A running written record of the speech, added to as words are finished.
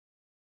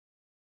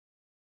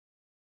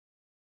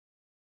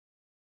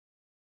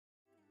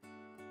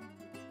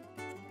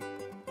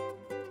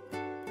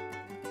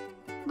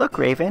Look,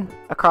 Raven,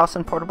 a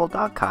Carlson portable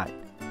dog cot.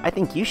 I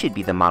think you should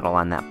be the model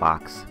on that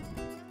box.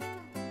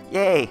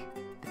 Yay!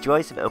 The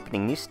joys of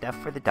opening new stuff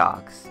for the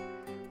dogs.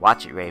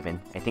 Watch it, Raven.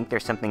 I think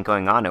there's something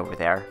going on over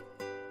there.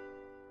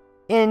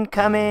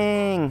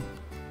 Incoming!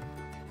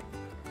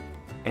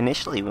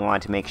 Initially, we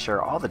wanted to make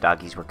sure all the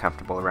doggies were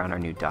comfortable around our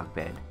new dog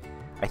bed.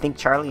 I think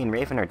Charlie and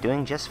Raven are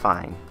doing just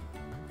fine.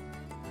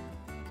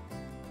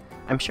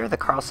 I'm sure the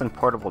Carlson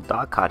portable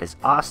dog cot is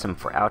awesome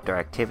for outdoor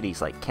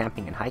activities like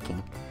camping and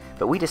hiking,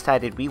 but we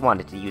decided we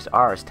wanted to use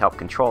ours to help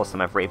control some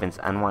of Raven's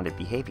unwanted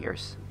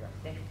behaviors.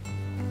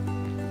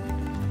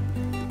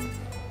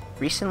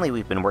 Recently,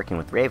 we've been working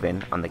with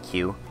Raven on the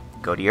cue,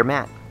 go to your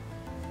mat.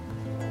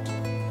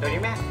 Go to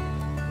your mat.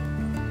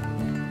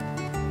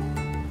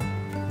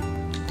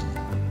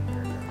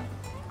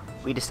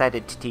 We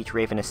decided to teach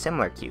Raven a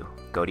similar cue,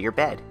 go to your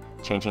bed,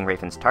 changing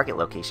Raven's target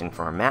location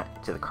from her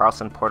mat to the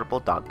Carlson portable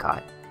dog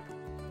cot.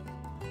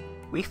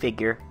 We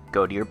figure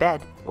go to your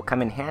bed will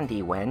come in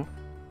handy when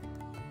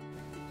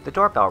the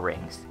doorbell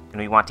rings and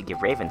we want to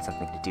give Raven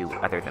something to do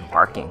other than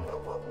barking.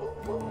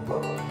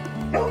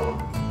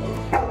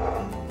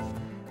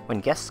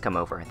 When guests come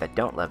over that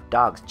don't love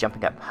dogs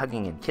jumping up,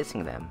 hugging, and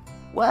kissing them.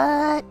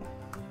 What?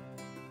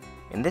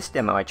 In this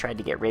demo, I tried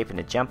to get Raven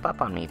to jump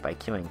up on me by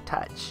cueing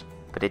touch,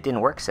 but it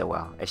didn't work so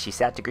well, as she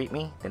sat to greet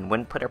me, then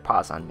wouldn't put her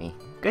paws on me.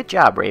 Good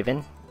job,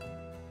 Raven!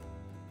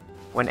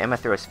 When Emma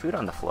throws food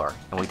on the floor,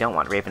 and we don't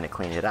want Raven to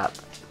clean it up,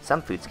 some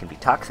foods can be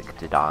toxic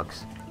to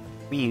dogs.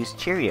 We used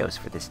Cheerios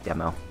for this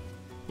demo.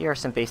 Here are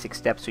some basic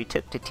steps we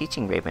took to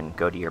teaching Raven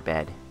go to your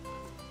bed.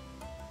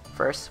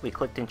 First, we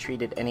clicked and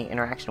treated any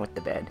interaction with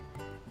the bed,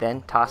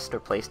 then tossed or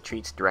placed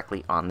treats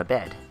directly on the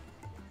bed.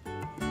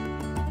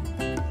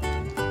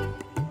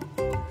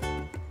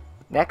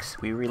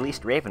 Next, we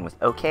released Raven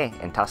with OK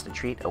and tossed a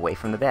treat away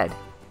from the bed.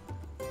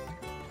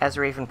 As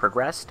Raven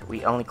progressed,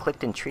 we only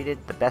clicked and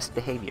treated the best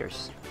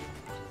behaviors.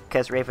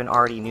 Because Raven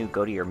already knew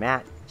go to your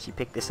mat, she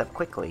picked this up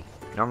quickly.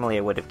 Normally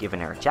I would have given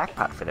her a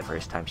jackpot for the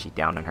first time she'd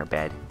down on her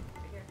bed.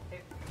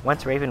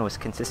 Once Raven was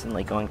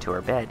consistently going to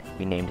her bed,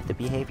 we named the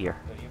behavior.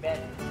 Go to your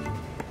bed.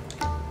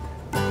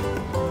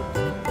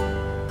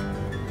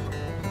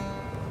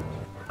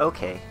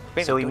 Okay,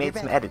 so we made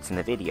some edits in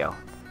the video,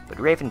 but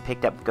Raven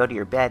picked up go to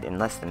your bed in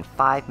less than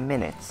 5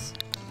 minutes.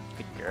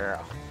 Good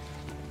girl.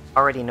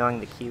 Already knowing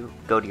the cue,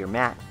 go to your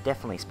mat,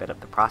 definitely sped up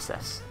the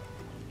process.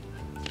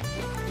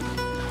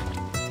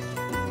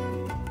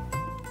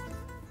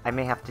 I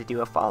may have to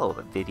do a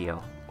follow-up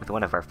video with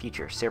one of our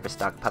future service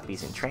dog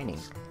puppies in training,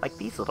 like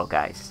these little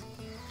guys.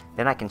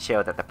 Then I can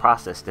show that the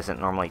process doesn't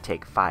normally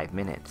take 5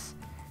 minutes.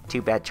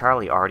 Too bad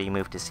Charlie already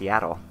moved to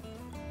Seattle.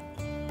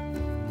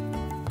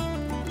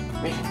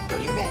 Raven, go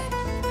to your bed.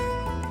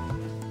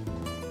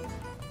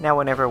 Now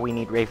whenever we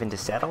need Raven to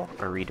settle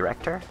or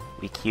redirect her,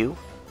 we cue,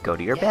 go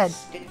to your bed.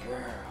 Good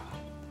girl.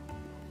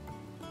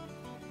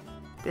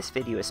 This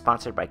video is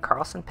sponsored by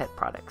Carlson Pet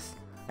Products.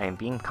 I am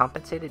being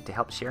compensated to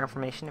help share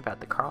information about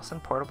the Carlson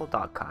portable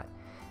dog cot.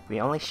 We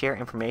only share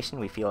information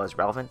we feel is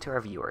relevant to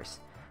our viewers.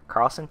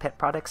 Carlson Pet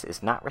Products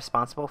is not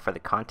responsible for the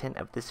content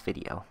of this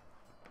video.